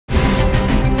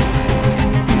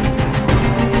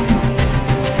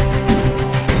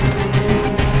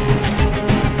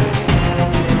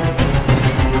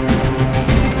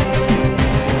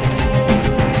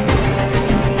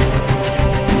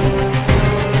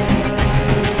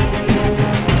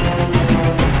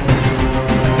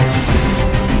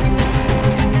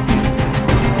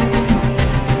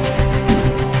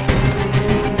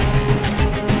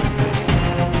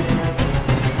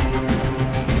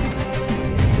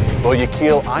Well,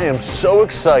 Yakil, I am so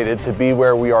excited to be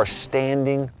where we are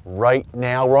standing right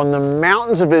now. We're on the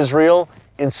mountains of Israel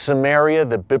in Samaria,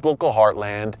 the biblical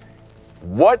heartland.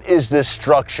 What is this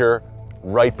structure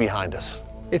right behind us?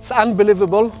 It's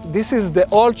unbelievable. This is the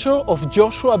altar of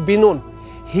Joshua bin Nun.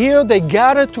 Here they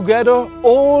gathered together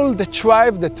all the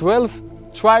tribes, the 12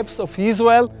 tribes of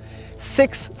Israel.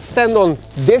 6 stand on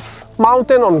this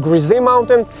mountain, on Gerizim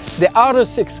mountain. The other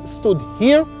 6 stood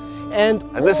here. And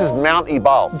this is Mount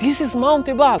Ebal. This is Mount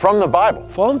Ebal. From the Bible.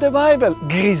 From the Bible.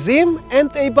 Gerizim and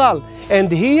Ebal.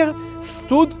 And here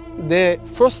stood the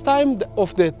first time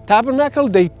of the tabernacle.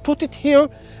 They put it here.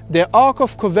 The Ark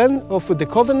of the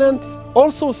Covenant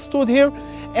also stood here.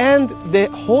 And the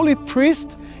holy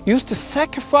priest used to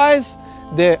sacrifice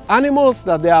the animals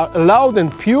that they are allowed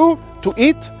and pure to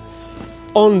eat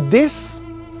on this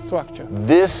structure.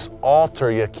 This altar,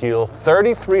 Yakil,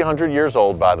 3,300 years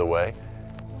old, by the way.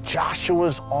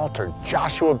 Joshua's altar,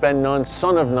 Joshua ben Nun,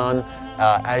 son of Nun,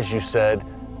 as you said.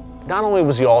 Not only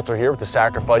was the altar here with the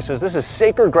sacrifices, this is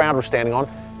sacred ground we're standing on,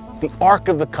 the Ark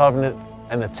of the Covenant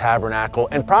and the tabernacle,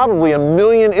 and probably 1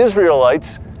 million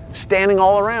Israelites standing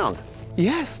all around.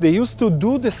 Yes, they used to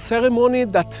do the ceremony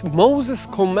that Moses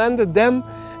commanded them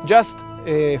just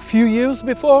a few years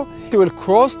before. You will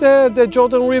cross the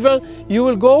Jordan River, you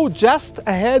will go just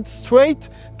ahead straight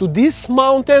to this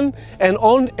mountain, and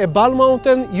on Ebal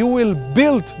mountain you will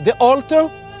build the altar,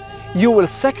 you will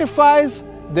sacrifice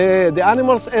the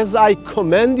animals as I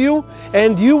command you,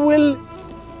 and you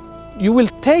will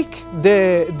take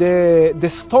the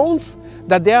stones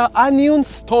that they are unhewn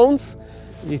stones.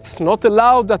 It's not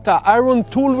allowed that an iron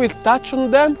tool will touch on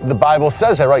them. The Bible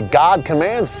says that, right? God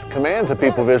commands the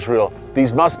people of Israel.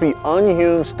 These must be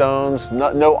unhewn stones,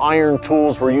 no iron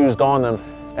tools were used on them.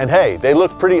 And hey, they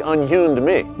look pretty unhewn to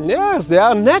me. Yes, they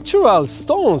are natural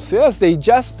stones. Yes, they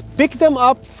just pick them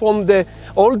up from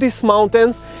all these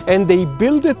mountains and they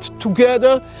build it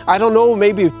together. I don't know,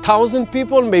 maybe 1,000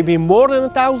 people, maybe more than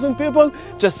 1,000 people,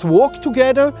 just walk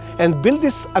together and build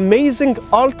this amazing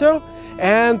altar.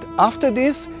 And after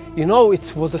this, you know,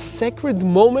 it was a sacred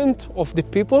moment of the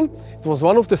people. It was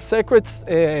one of the sacred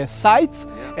sites,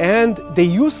 and they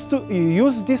used to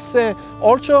use this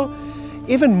altar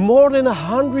even more than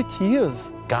 100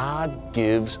 years. God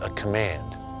gives a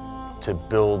command to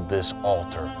build this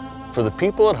altar. For the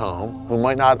people at home who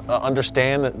might not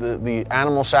understand the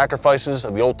animal sacrifices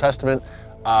of the Old Testament,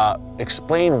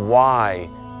 explain why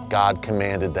God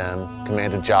commanded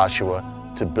Joshua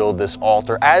to build this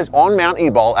altar as on Mount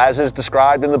Ebal, as is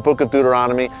described in the book of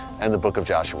Deuteronomy and the book of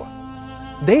Joshua.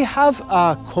 They have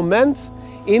commands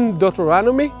in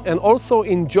Deuteronomy and also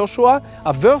in Joshua,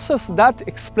 verses that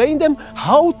explain them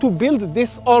how to build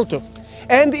this altar.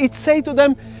 And it say to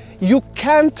them, you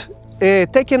can't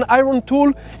take an iron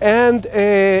tool and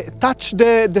touch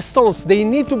the stones. They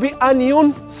need to be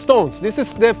unhewn stones. This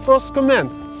is the first command.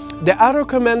 The other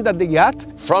command that they got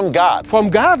from God. From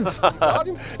God.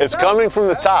 It's coming from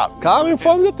the top. Coming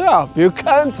from the top. You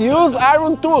can't use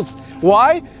iron tools.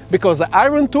 Why? Because the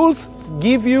iron tools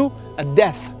give you a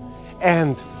death.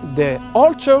 And the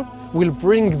altar will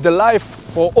bring the life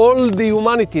for all the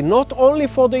humanity, not only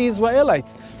for the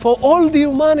Israelites, for all the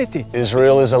humanity.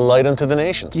 Israel is a light unto the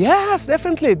nations. Yes,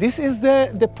 definitely. This is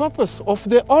the purpose of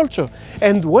the altar.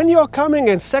 And when you are coming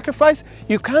and sacrifice,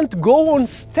 you can't go on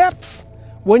steps.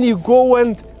 When you go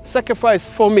and sacrifice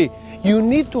for me, you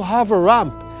need to have a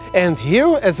ramp. And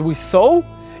here, as we saw,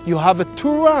 you have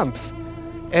 2 ramps.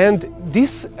 And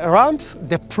these ramps,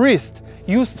 the priest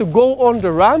used to go on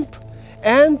the ramp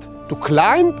and to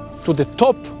climb to the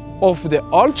top of the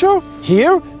altar,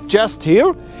 here, just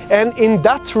here. And in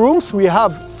that rooms, we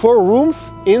have 4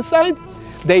 rooms inside.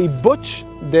 They butcher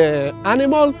the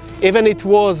animal, even it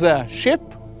was a sheep,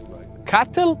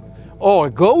 cattle, or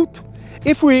a goat.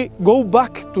 If we go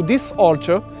back to this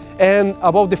altar and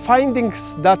about the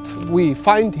findings that we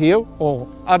find here, or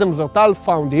Adam Zertal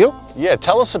found here. Yeah,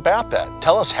 tell us about that.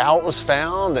 Tell us how it was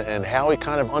found and how he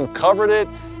kind of uncovered it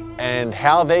and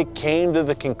how they came to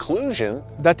the conclusion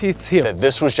that it's here. That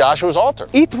this was Joshua's altar.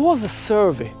 It was a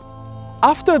survey.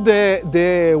 After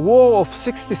the War of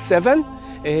 67,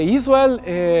 Israel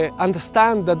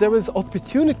understand that there is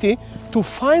opportunity to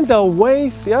find our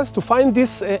ways, yes, to find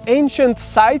these ancient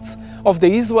sites of the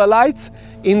Israelites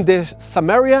in the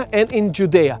Samaria and in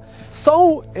Judea.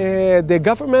 So the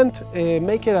government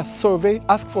make a survey,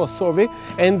 asked for a survey,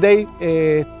 and they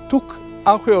took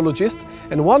archaeologists,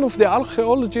 and one of the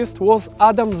archaeologists was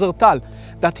Adam Zertal,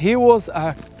 that he was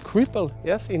a cripple,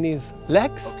 yes, in his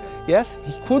legs, yes,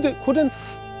 he couldn't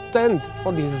stand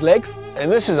on his legs.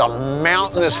 And this is a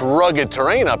mountainous, rugged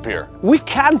terrain up here. We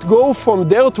can't go from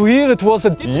there to here. It was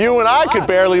a... You and I could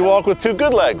barely walk with two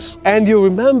good legs. And you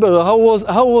remember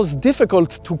how was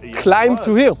difficult to climb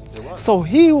to here. So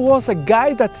he was a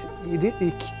guy that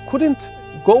he couldn't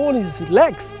go on his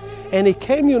legs. And he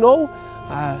came, you know,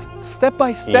 step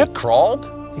by step. He crawled?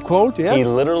 He crawled, yes. He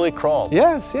literally crawled?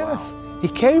 Yes, yes. Wow. He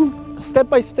came step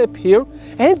by step here,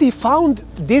 and he found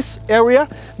this area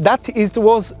that it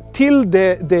was till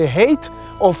the height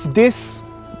of this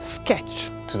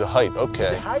sketch. To the height,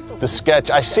 okay. The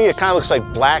sketch, I see it kind of looks like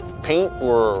black paint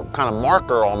or kind of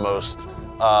marker almost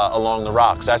along the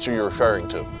rocks. That's what you're referring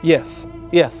to. Yes,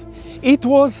 yes. It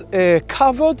was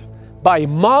covered by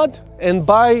mud and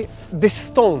by the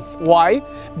stones. Why?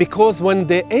 Because when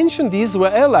the ancient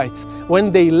Israelites,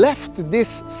 when they left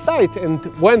this site and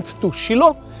went to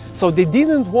Shiloh, so they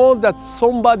didn't want that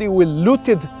somebody will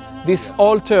looted this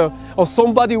altar or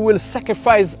somebody will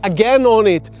sacrifice again on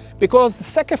it, because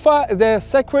the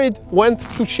sacred went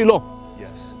to Shiloh.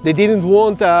 Yes. They didn't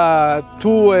want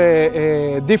two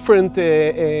different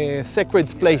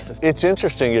sacred places. It's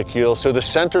interesting, Yakil. So the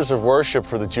centers of worship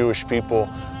for the Jewish people,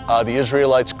 the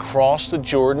Israelites crossed the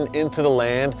Jordan into the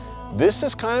land. This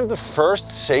is kind of the first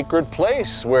sacred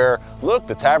place where, look,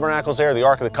 the tabernacle's there, the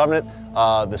Ark of the Covenant,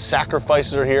 the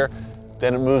sacrifices are here.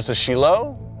 Then it moves to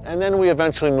Shiloh, and then we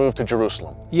eventually move to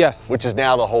Jerusalem. Yes. Which is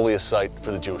now the holiest site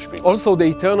for the Jewish people. Also, the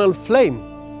eternal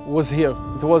flame was here.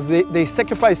 It was they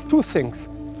sacrificed two things,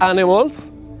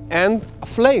 animals and a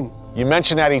flame. You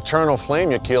mentioned that eternal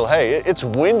flame, Yakil. Hey, it's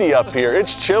windy up here.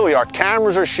 It's chilly. Our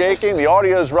cameras are shaking. The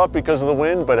audio is rough because of the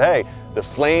wind, but hey, the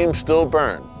flame still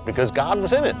burned because God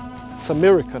was in it. It's a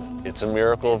miracle. It's a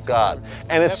miracle of God.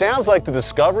 And it sounds like the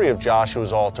discovery of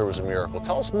Joshua's altar was a miracle.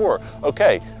 Tell us more.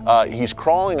 Okay, he's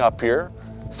crawling up here.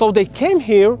 So they came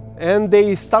here and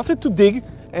they started to dig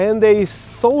and they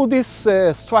saw this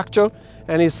structure,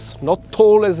 and it's not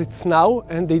tall as it's now,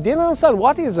 and they didn't understand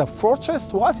what is a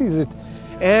fortress, what is it?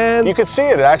 And you could see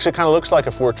it. It actually kind of looks like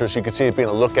a fortress. You could see it being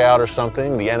a lookout or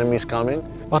something. The enemy's coming.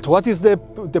 But what is the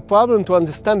problem to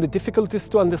understand? The difficulty is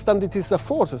to understand it is a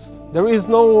fortress. There is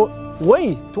no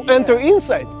way to enter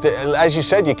inside. As you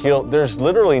said, Yakil, there's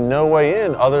literally no way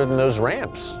in other than those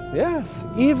ramps. Yes,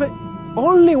 even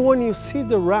only when you see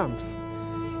the ramps,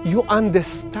 you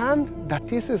understand that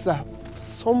this is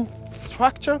some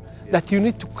structure that you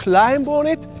need to climb on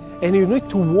it and you need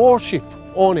to worship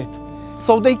on it.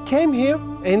 So they came here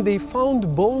and they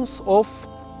found bones of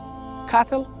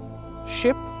cattle,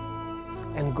 sheep,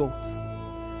 and goats.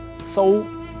 So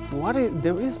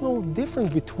there is no difference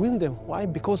between them. Why?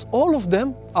 Because all of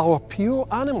them are a pure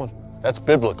animal. That's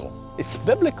biblical. It's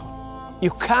biblical. You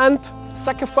can't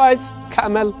sacrifice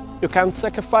camel, you can't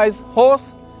sacrifice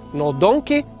horse, no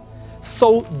donkey.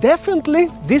 So definitely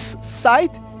this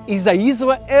site is an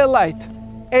Israelite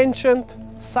ancient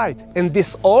site. And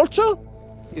this altar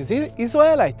is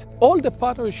Israelite. All the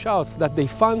pottery shards that they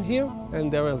found here, and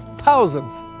there are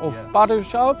thousands of pottery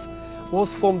shards,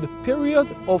 was from the period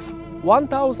of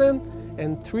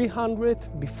 1300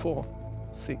 before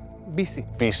BC.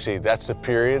 BC, that's the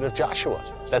period of Joshua.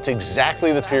 That's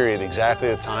exactly the period, exactly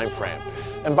the time frame.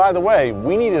 And by the way,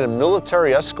 we needed a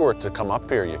military escort to come up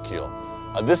here, Yakil.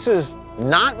 This is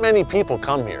not many people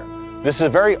come here. This is a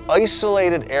very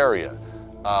isolated area.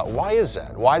 Why is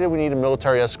that? Why did we need a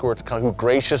military escort to come, who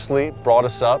graciously brought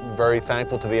us up? Very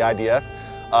thankful to the IDF.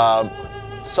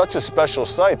 Such a special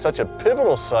site, such a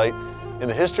pivotal site in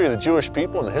the history of the Jewish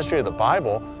people, in the history of the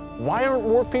Bible. Why aren't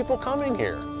more people coming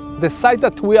here? The site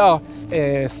that we are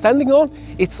standing on,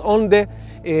 it's on the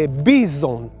B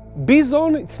zone. B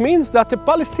zone, it means that the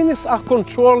Palestinians are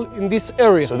controlled in this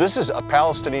area. So this is a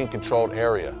Palestinian-controlled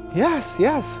area? Yes,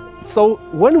 yes. So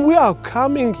when we are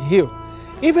coming here,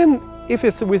 even if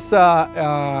it's with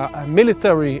a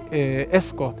military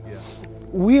escort,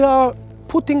 we are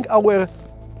putting our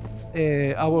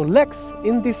legs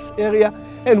in this area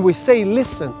and we say,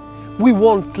 listen, we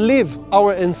won't leave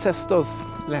our ancestors'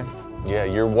 land. Yeah,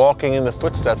 you're walking in the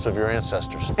footsteps of your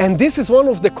ancestors. And this is one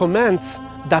of the commands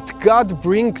that God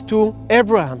brings to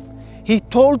Abraham. He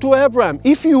told to Abraham,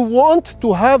 if you want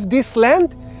to have this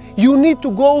land, you need to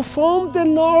go from the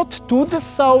north to the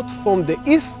south, from the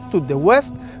east to the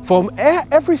west, from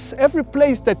every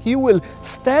place that you will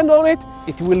stand on it,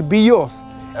 it will be yours.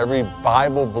 Every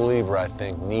Bible believer, I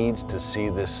think, needs to see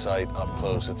this site up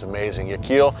close. It's amazing.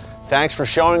 Yakil, thanks for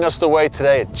showing us the way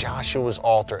today at Joshua's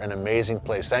altar, an amazing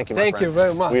place. Thank you, my friend. Thank you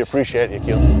very much. We appreciate it,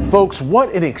 Yakil. Folks,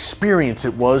 what an experience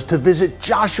it was to visit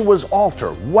Joshua's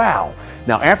altar. Wow.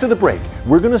 Now, after the break,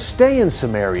 we're going to stay in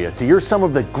Samaria to hear some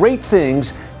of the great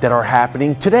things that are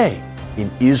happening today.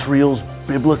 in Israel's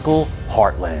biblical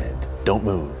heartland. Don't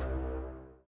move.